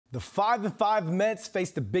The 5-5 Mets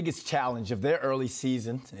face the biggest challenge of their early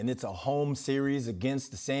season, and it's a home series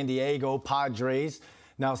against the San Diego Padres.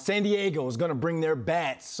 Now, San Diego is going to bring their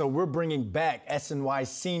bats, so we're bringing back SNY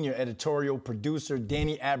senior editorial producer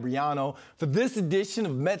Danny Abriano for this edition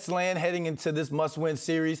of Mets Land heading into this must-win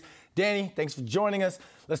series. Danny, thanks for joining us.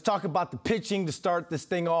 Let's talk about the pitching to start this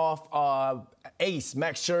thing off. Ace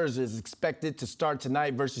Max Scherzer is expected to start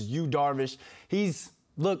tonight versus Yu Darvish. He's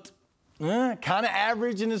looked kind of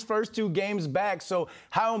average in his first two games back. So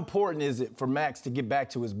how important is it for Max to get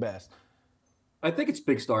back to his best? I think it's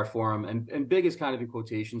big start for him, and big is kind of in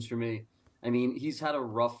quotations for me. I mean, he's had a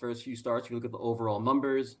rough first few starts. You look at the overall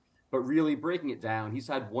numbers, but really breaking it down, he's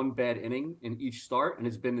had one bad inning in each start, and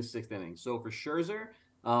it's been the sixth inning. So for Scherzer,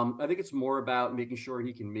 I think it's more about making sure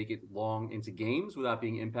he can make it long into games without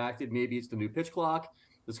being impacted. Maybe it's the new pitch clock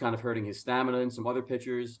that's kind of hurting his stamina and some other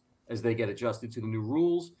pitchers as they get adjusted to the new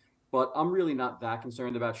rules. But I'm really not that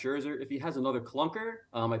concerned about Scherzer. If he has another clunker,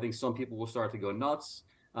 I think some people will start to go nuts.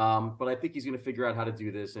 But I think he's going to figure out how to do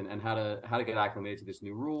this and how to get acclimated to this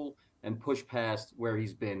new rule and push past where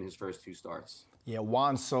he's been his first two starts. Yeah,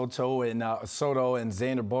 Juan Soto and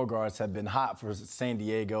Xander Bogaerts have been hot for San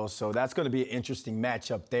Diego, so that's going to be an interesting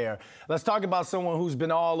matchup there. Let's talk about someone who's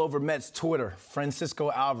been all over Mets Twitter, Francisco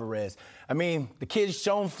Alvarez. I mean, the kid's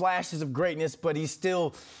shown flashes of greatness, but he's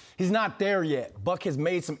not there yet. Buck has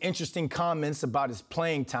made some interesting comments about his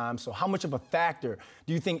playing time, so how much of a factor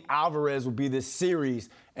do you think Alvarez will be this series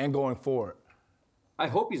and going forward? I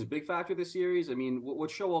hope he's a big factor this series. I mean, what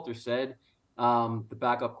Showalter said, the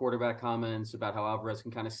backup quarterback comments about how Alvarez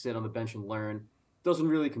can kind of sit on the bench and learn, doesn't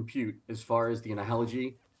really compute as far as the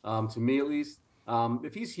analogy, to me at least.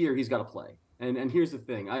 If he's here, he's got to play. And here's the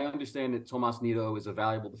thing. I understand that Tomas Nido is a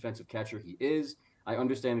valuable defensive catcher. He is. I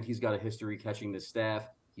understand that he's got a history catching this staff.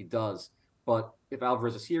 He does. But if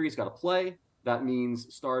Alvarez is here, he's got to play. That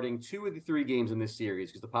means starting 2 of the 3 games in this series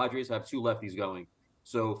because the Padres have 2 lefties going.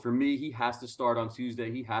 So for me, he has to start on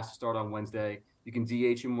Tuesday. He has to start on Wednesday. You can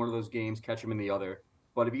DH him one of those games, catch him in the other.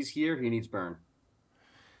 But if he's here, he needs burn.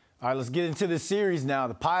 All right, let's get into the series now.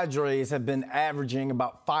 The Padres have been averaging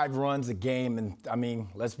about 5 runs a game. And, I mean,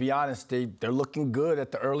 let's be honest, they're looking good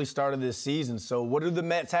at the early start of this season. So what do the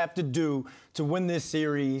Mets have to do to win this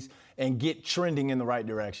series and get trending in the right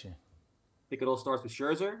direction? I think it all starts with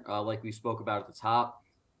Scherzer, like we spoke about at the top.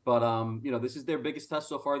 But, this is their biggest test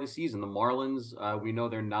so far this season. The Marlins, we know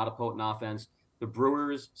they're not a potent offense. The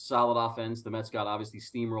Brewers, solid offense. The Mets got obviously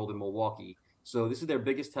steamrolled in Milwaukee. So this is their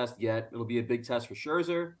biggest test yet. It'll be a big test for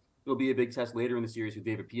Scherzer. It'll be a big test later in the series with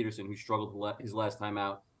David Peterson, who struggled his last time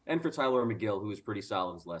out, and for Tyler McGill, who was pretty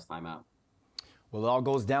solid his last time out. Well, it all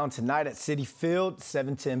goes down tonight at Citi Field,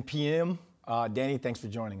 7:10 p.m. Danny, thanks for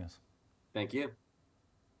joining us. Thank you.